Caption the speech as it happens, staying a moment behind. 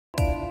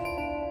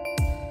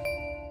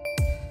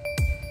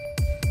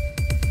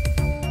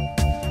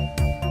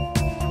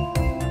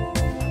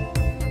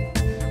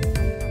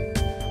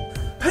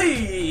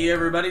Hey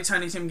everybody,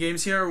 Tiny Tim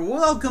Games here.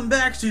 Welcome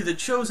back to the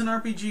Chosen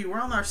RPG. We're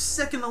on our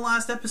second to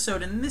last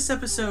episode. In this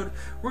episode,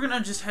 we're going to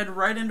just head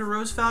right into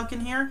Rose Falcon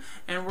here,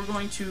 and we're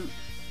going to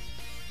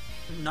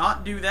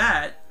not do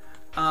that.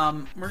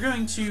 We're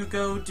going to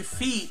go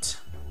defeat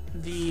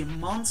the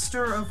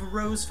monster of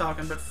Rose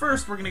Falcon, but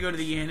first we're going to go to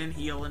the inn and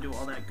heal and do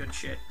all that good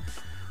shit.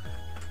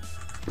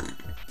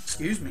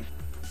 Excuse me.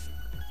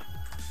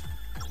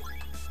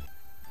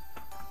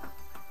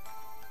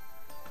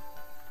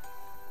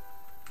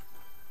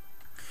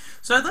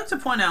 So I'd like to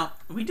point out,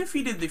 we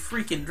defeated the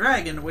freaking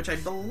dragon, which I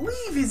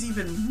believe is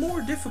even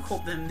more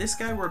difficult than this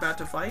guy we're about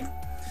to fight.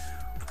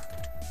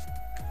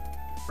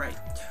 Right.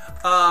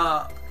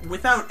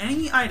 Without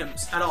any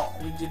items at all.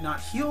 We did not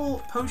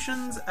heal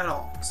potions at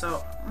all. So,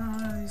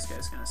 what are these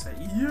guys gonna say?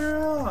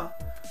 Yeah!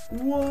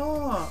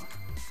 Whoa!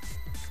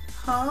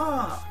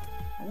 Ha!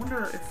 I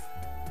wonder if...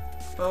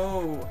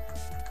 Oh.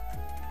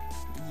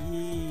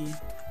 Yee.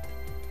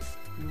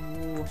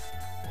 U.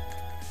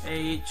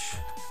 H.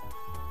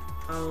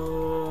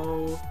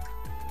 Oh,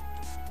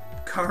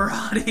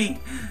 karate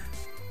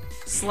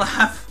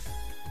slap.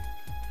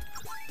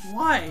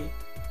 Why?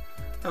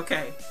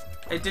 Okay,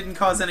 it didn't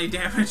cause any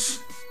damage.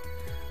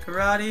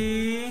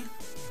 Karate.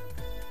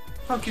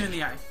 Poke you in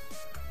the eye.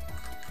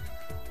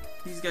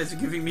 These guys are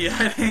giving me a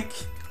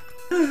headache.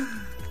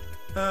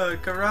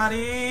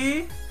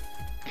 Karate.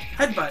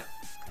 Headbutt.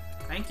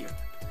 Thank you.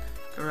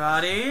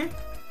 Karate.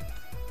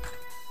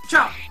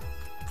 Chop.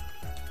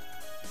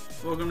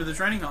 Welcome to the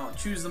training hall.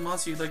 Choose the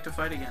monster you'd like to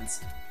fight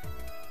against.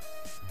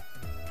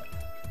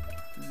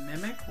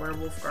 Mimic,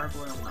 werewolf,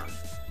 gargoyle, none.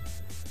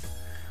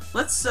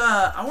 Let's,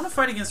 I want to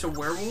fight against a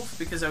werewolf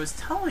because I was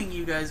telling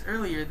you guys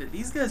earlier that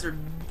these guys are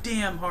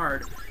damn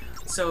hard.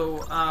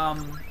 So,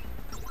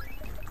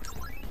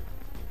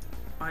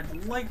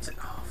 I'd like to,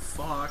 oh,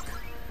 fuck.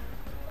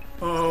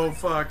 Oh,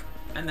 fuck.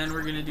 And then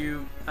we're gonna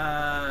do,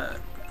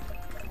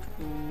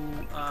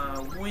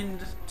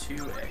 wind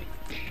 2A.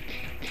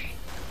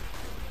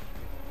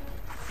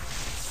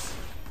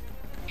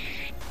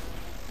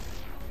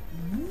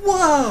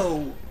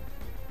 Whoa!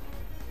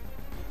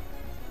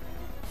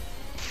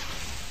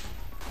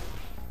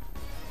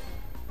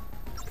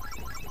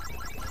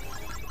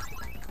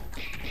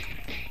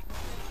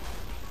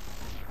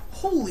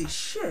 Holy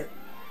shit!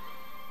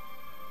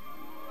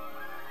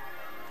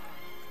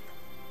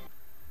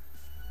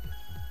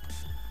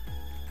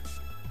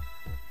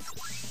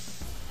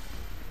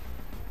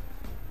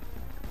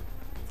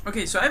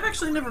 Okay, so I've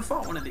actually never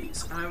fought one of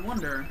these. I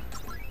wonder...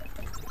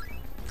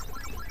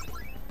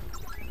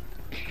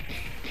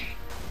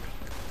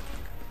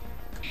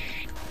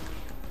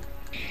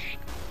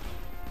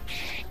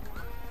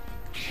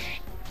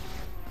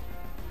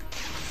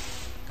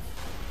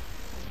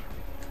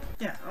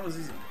 Yeah, that was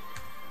easy.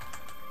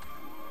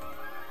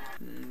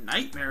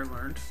 Nightmare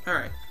learned.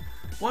 Alright.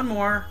 One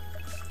more.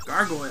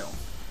 Gargoyle.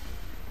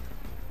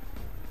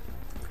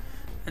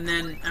 And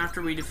then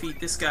after we defeat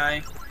this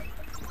guy,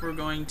 we're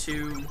going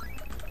to...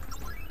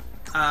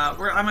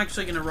 I'm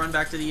actually going to run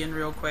back to the inn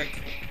real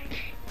quick.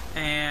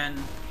 And...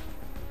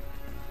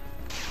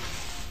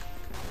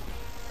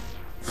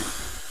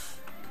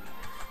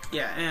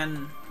 yeah,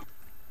 and...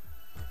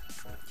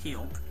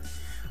 heal.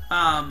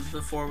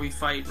 Before we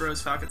fight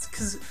Rose Falcons.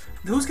 Because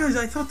those guys,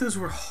 I thought those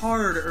were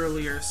hard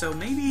earlier, so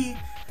maybe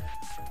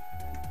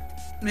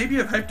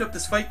I've hyped up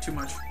this fight too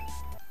much.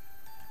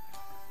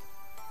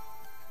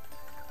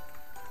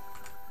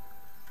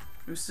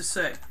 Who's to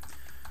say?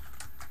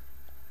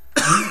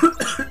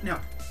 No.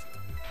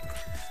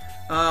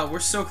 We're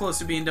so close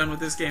to being done with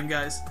this game,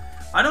 guys.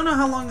 I don't know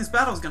how long this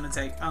battle's gonna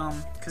take.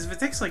 Because if it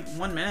takes like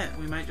 1 minute,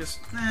 we might just...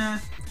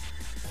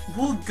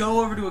 We'll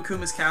go over to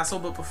Akuma's castle,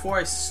 but before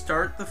I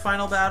start the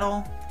final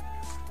battle,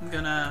 I'm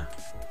gonna...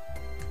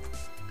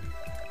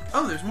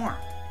 Oh, there's more.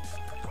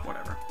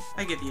 Whatever.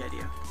 I get the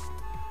idea.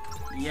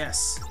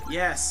 Yes.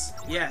 Yes.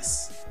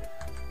 Yes.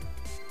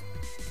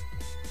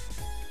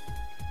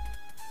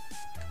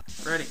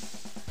 Ready.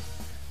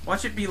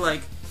 Watch it be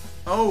like,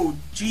 oh,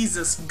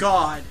 Jesus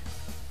God.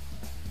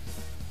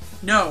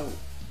 No.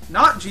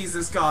 Not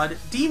Jesus God.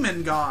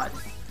 Demon God.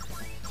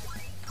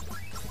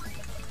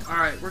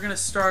 Alright, we're gonna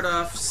start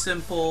off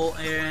simple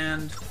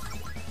and...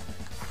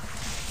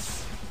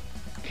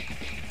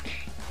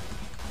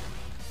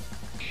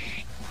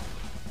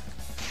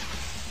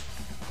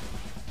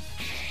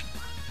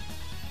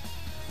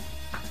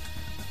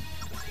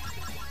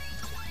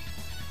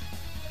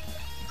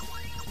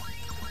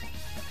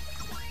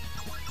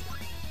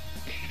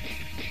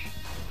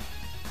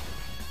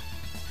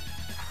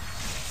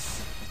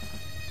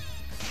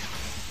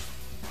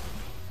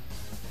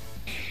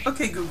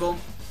 Okay, Google.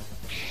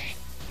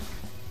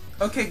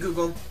 Okay,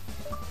 Google.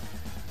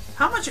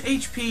 How much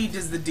HP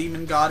does the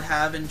Demon God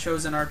have in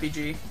Chosen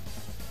RPG?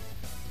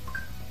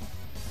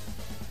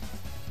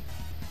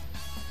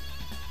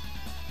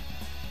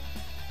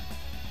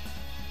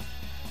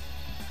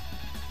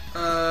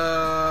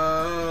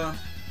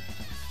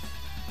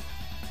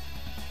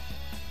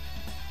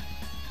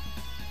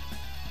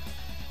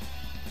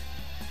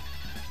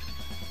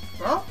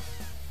 Well,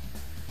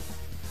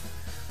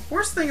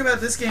 worst thing about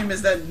this game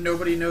is that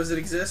nobody knows it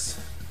exists.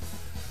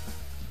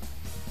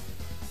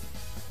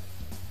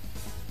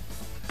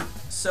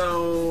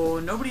 So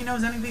nobody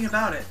knows anything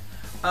about it.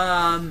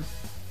 I'm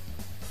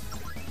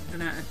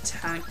gonna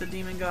attack the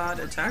demon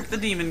god. Attack the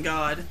demon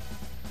god.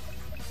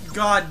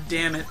 God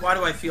damn it. Why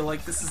do I feel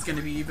like this is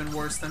gonna be even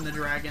worse than the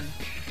dragon?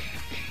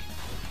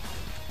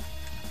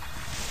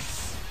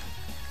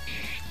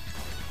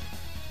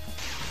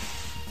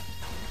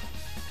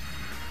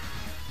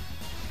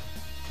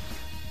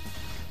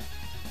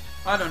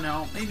 I don't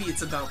know. Maybe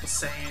it's about the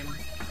same.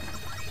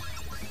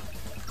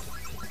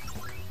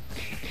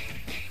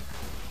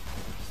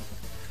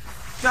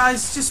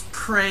 Guys, just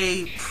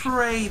pray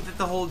that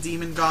the whole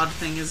demon god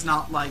thing is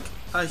not, like,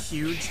 a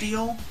huge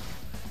deal.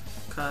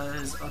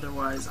 Because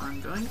otherwise I'm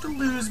going to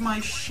lose my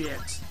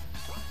shit.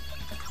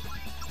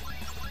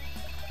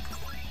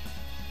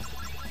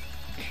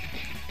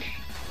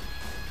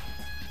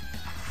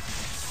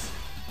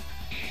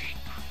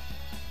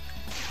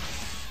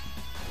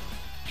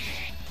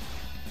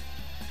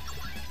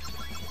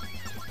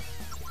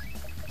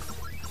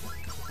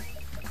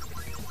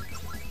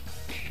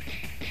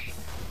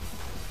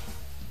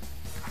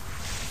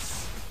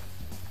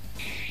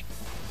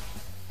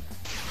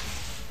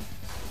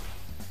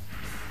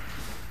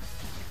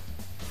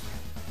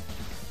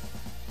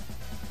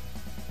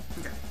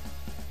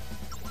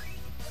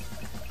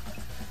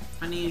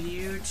 I need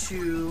you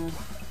to...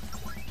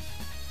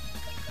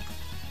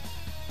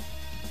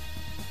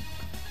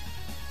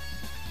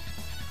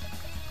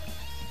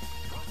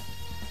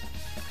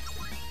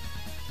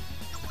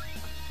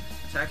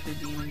 attack the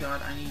demon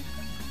god. I need...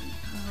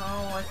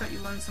 Oh, I thought you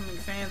learned something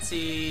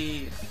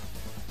fancy.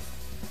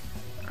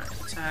 Alright,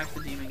 attack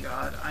the demon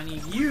god. I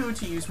need you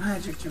to use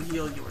magic to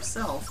heal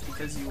yourself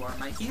because you are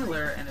my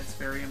healer and it's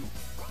very...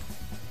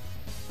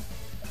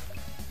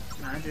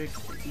 Magic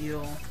to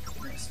heal.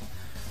 Missed.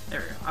 There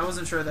we go. I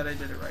wasn't sure that I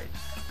did it right.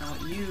 I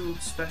want you,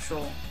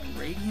 special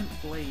Radiant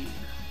Blade.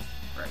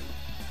 Right.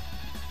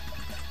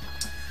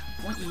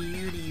 I want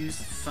you to use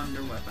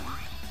Thunder Weapon.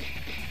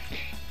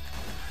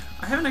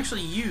 I haven't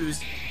actually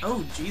used...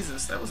 Oh,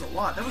 Jesus, that was a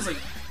lot. That was like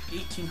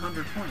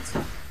 1,800 points.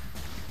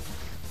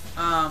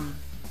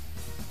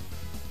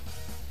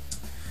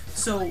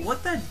 So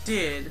what that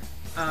did,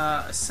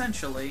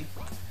 essentially,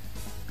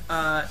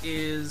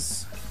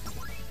 is...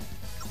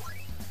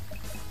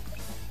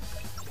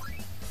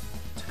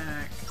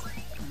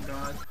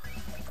 God.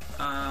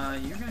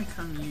 You're gonna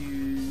come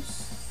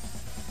use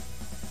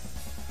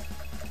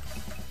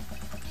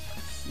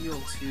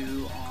heal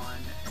 2 on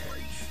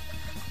edge,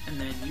 and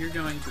then you're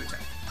going to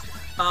attack.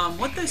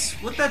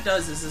 What that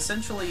does is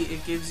essentially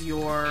it gives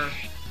your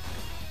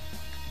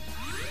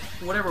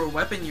whatever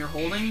weapon you're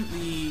holding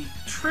the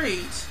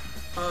trait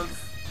of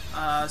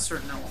a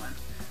certain element.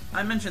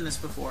 I mentioned this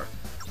before.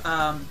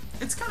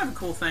 It's kind of a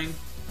cool thing.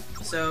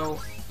 So,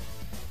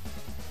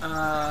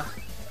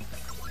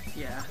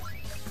 yeah.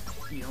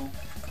 Heal,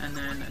 and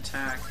then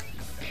attack.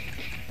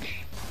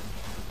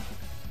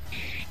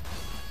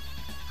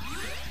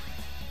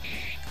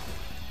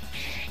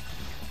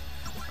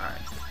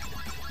 Alright.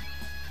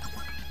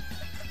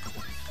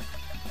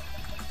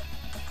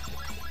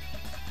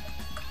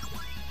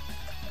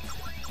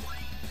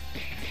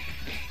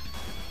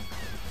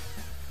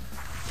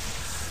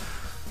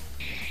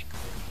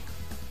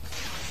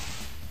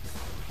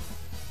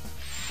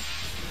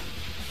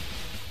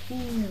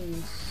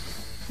 Ooh,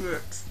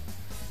 shit.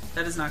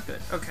 That is not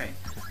good. Okay.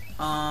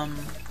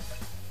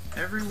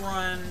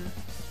 Everyone...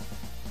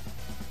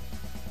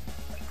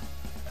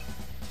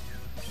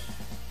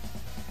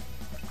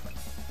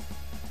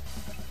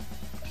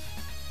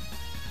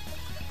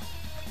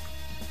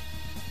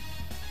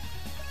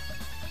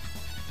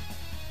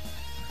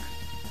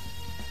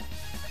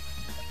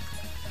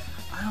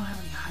 I don't have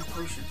any high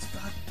potions.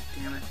 God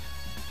damn it.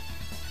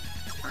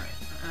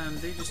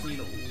 Alright. They just need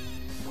a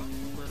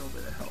little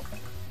bit of help.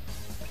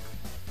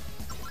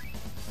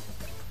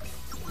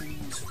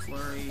 Use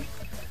Flurry.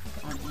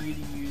 I want you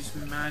to use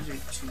magic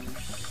to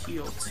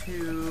heal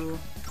 2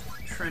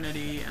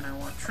 Trinity, and I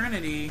want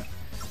Trinity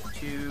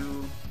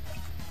to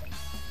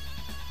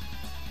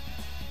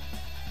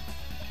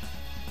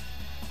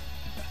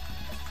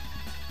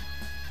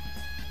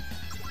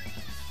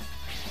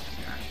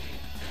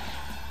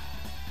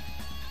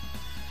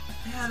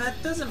yeah,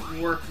 that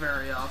doesn't work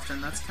very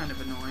often. That's kind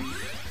of annoying.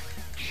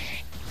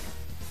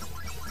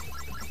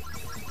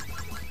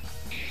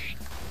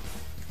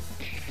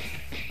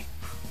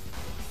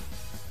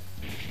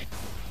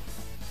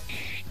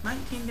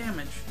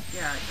 Damage.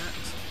 Yeah,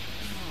 that's...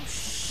 Oh,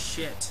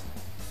 shit.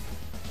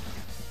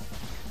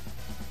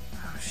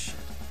 Oh, shit.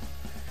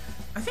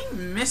 I think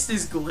Mist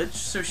is glitched,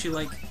 so she,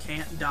 like,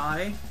 can't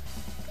die.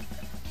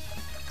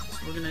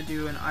 So we're gonna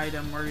do an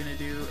item. We're gonna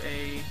do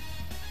a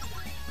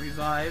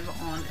revive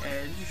on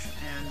edge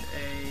and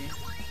a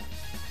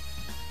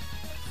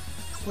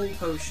full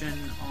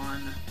potion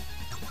on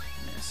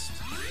Mist.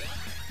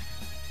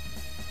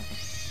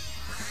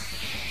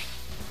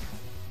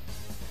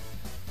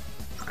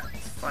 Alright,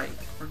 fight.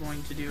 We're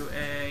going to do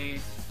a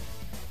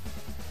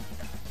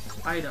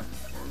item.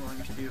 We're we're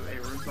going to do a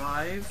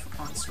revive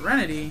on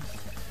Serenity,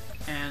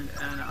 and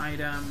an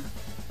item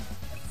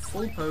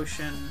full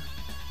potion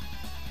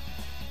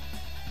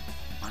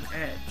on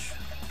Edge.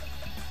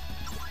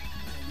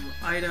 And do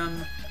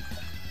item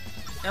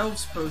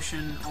Elves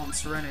potion on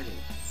Serenity.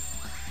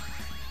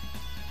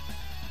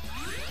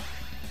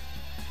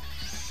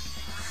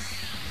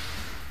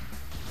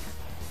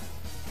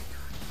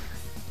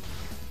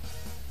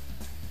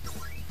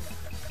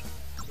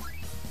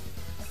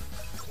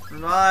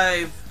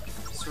 Revive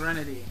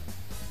Serenity.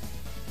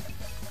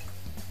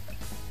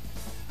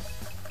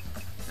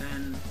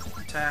 Then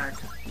attack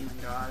Demon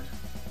God.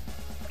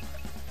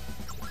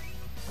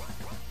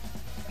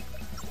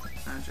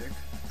 Magic.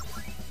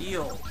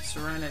 Heal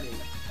Serenity.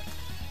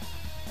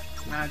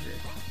 Magic.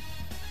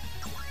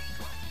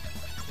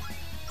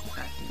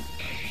 Attack Demon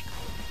God.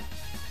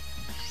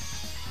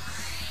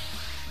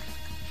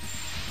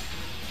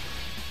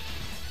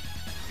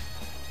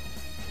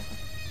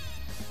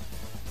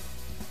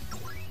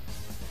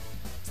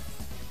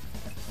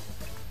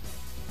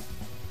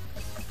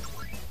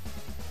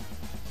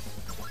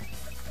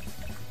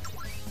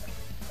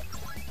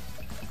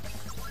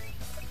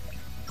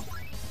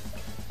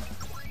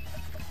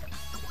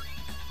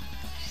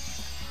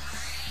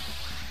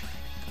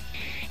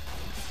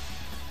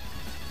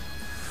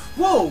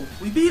 Whoa!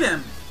 We beat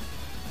him!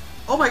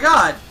 Oh my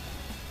god!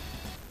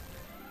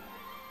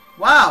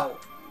 Wow!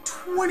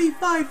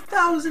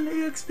 25,000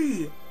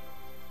 AXP!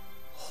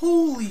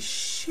 Holy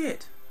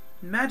shit!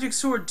 Magic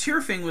Sword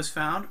Tearfing was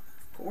found,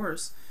 of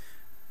course.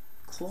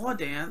 Claw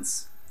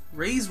Dance.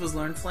 Raise was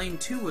learned. Flame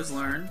 2 was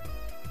learned.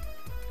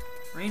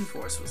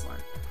 Rainforce was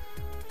learned.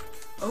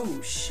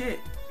 Oh shit.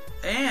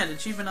 And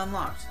Achievement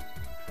unlocked.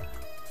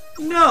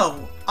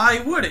 No! I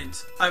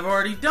wouldn't! I've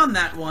already done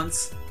that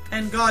once.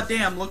 And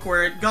goddamn, look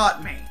where it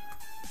got me.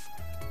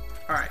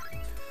 Alright.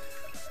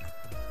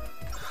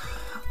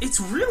 It's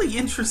really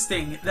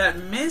interesting that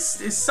Mist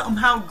is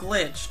somehow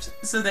glitched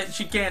so that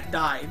she can't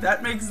die.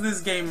 That makes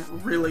this game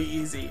really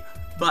easy.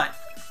 But,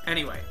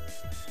 anyway.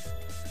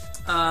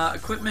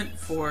 Equipment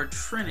for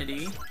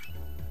Trinity.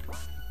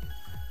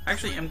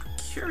 Actually, I'm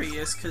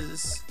curious,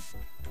 because...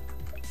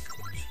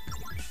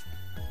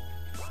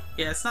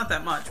 yeah, it's not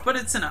that much, but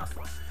it's enough.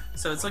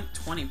 So it's like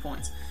 20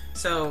 points.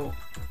 So...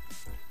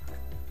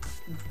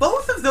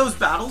 both of those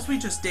battles we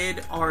just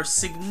did are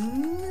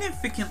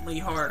significantly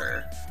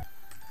harder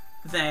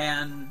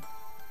than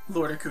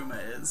Lord Akuma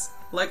is.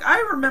 Like, I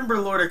remember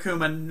Lord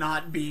Akuma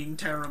not being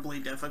terribly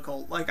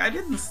difficult. Like, I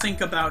didn't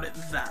think about it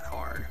that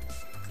hard.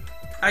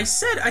 I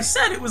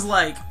said it was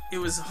like, it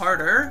was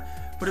harder,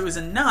 but it was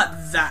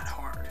not that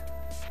hard.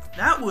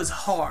 That was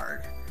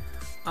hard.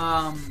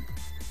 I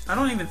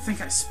don't even think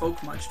I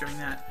spoke much during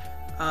that.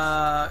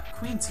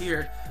 Queen's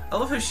here. I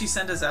love how she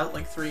sent us out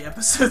like 3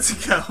 episodes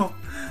ago.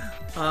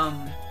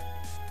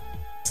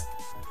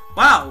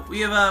 Wow,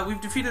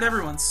 we've defeated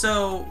everyone.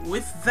 So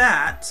with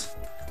that,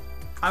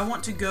 I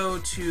want to go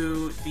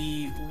to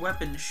the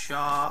weapon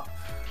shop.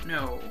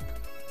 No,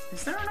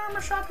 is there an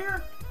armor shop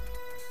here?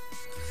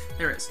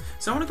 There is.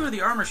 So I want to go to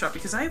the armor shop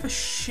because I have a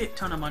shit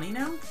ton of money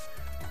now.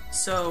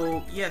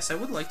 So yes, I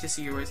would like to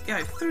see your ways. Yeah, I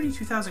have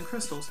 32,000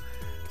 crystals.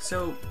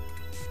 So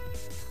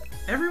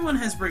everyone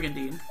has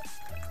Brigandine.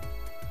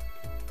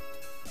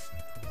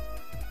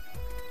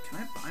 Can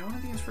I buy one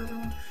of these for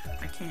everyone?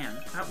 I can.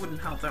 That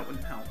wouldn't help. That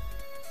wouldn't help.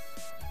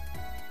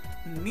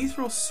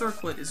 Mithril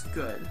Circlet is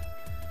good.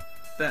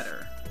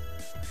 Better.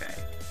 Okay.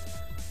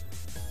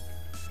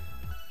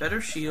 Better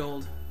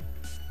shield.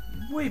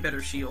 Way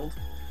better shield.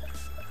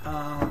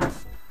 Feather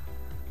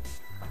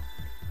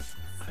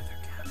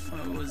cap.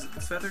 Oh, was it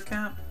the feather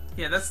cap?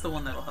 Yeah, that's the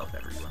one that'll help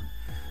everyone.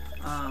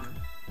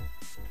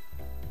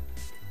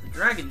 The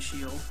dragon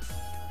shield.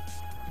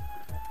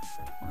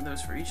 One of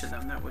those for each of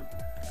them. That would.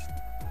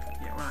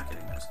 Yeah, we're not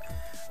getting those.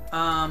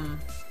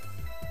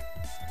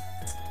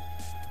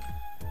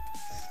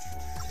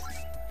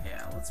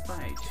 Yeah, let's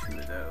buy 2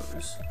 of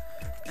those.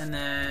 And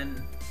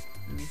then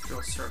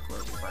Mithril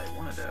Circlet, we'll buy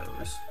 1 of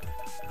those.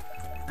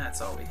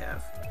 That's all we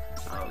have.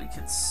 We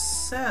can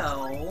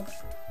sell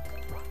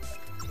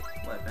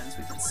weapons.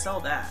 We can sell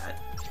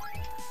that.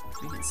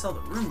 We can sell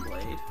the Rune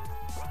Blade.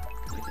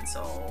 We can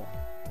sell...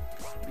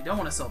 we don't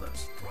want to sell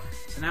those.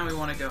 So now we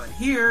want to go in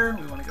here.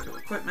 We want to go to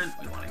equipment.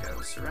 We want to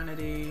go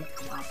Serenity.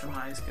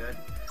 Optimize. Good.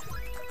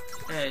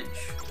 Edge.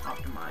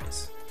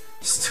 Optimize.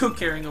 Still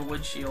carrying a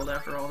wood shield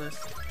after all this.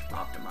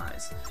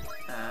 Optimize.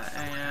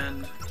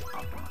 And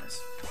optimize.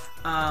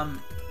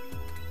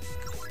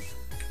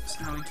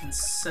 So now we can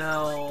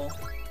sell...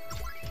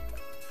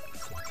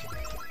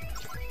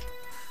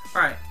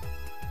 alright.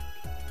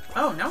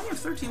 Oh, now we have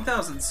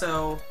 13,000,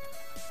 so...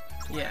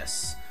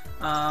 yes.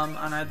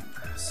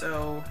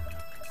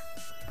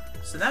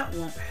 So that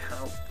won't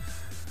help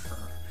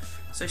her.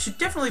 So I should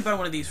definitely buy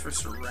one of these for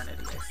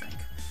Serenity, I think.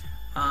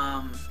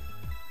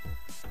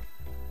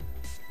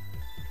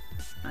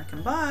 I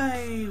can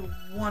buy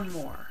 1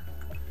 more.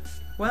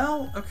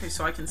 Well, okay,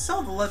 so I can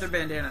sell the leather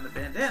bandana and the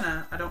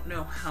bandana. I don't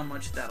know how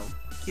much that'll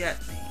get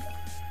me.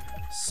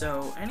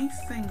 So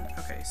anything...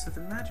 okay, so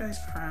the Magi's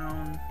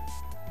Crown...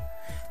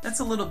 That's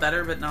a little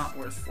better, but not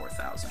worth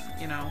 4,000,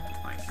 you know?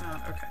 Like,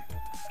 okay.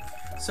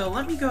 So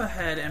let me go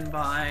ahead and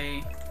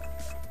buy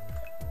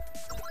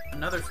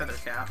another feather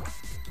cap.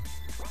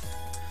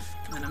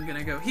 And then I'm going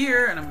to go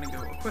here, and I'm going to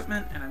go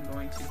equipment, and I'm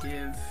going to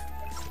give...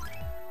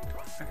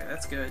 Okay,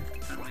 that's good.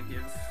 I'm going to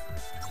give...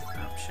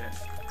 Oh, shit.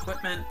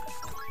 Equipment,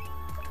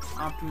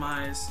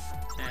 optimize,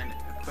 and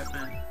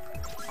equipment,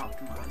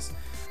 optimize.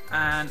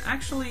 And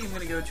actually, I'm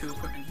going to go to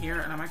equipment here,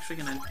 and I'm actually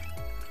going to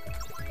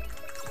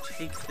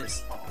take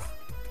this off.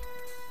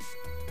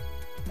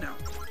 No.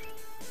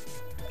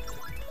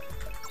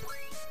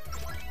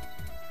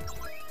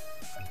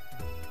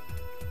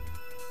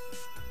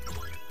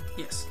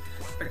 Yes.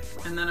 Okay.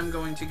 And then I'm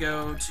going to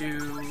go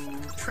to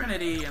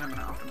Trinity, and I'm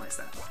going to optimize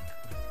that.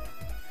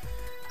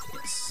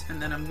 Yes.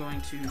 And then I'm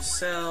going to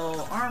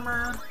sell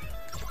armor.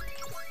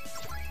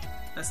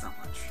 That's not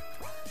much.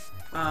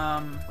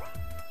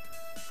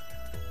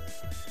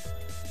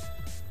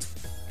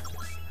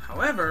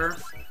 However,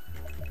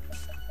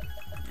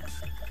 yeah,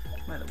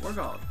 by the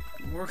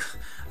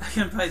I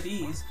can buy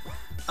these.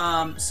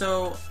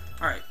 So,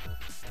 alright.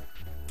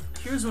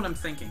 Here's what I'm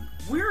thinking.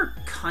 We're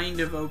kind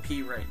of OP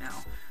right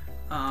now.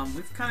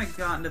 We've kind of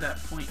gotten to that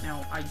point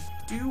now. I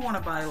do want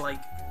to buy,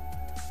 like,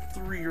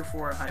 3 or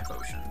 4 high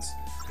potions.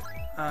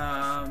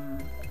 Nah,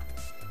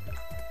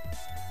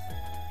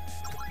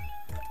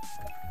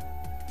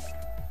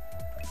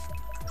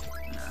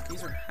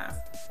 these are half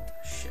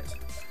shit.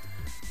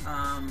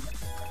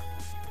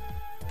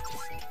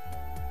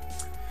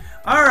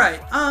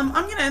 Alright, I'm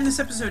gonna end this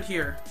episode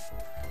here.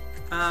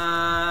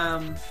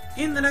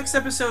 In the next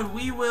episode,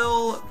 we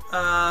will,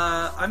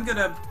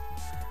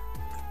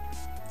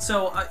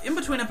 in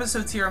between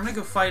episodes here, I'm gonna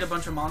go fight a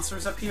bunch of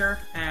monsters up here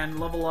and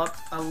level up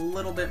a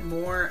little bit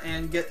more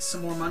and get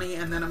some more money,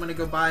 and then I'm gonna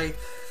go buy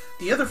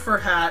the other fur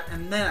hat,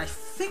 and then I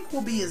think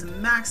we'll be as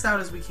maxed out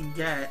as we can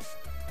get.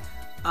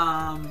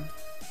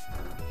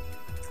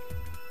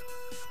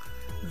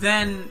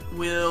 Then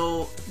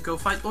we'll go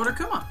fight Lord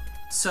Akuma.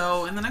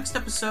 So in the next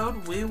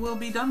episode, we will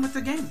be done with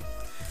the game.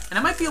 And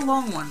it might be a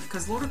long one,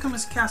 because Lord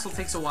Akuma's castle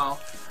takes a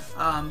while.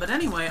 But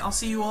anyway, I'll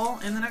see you all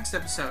in the next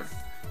episode.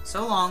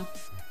 So long.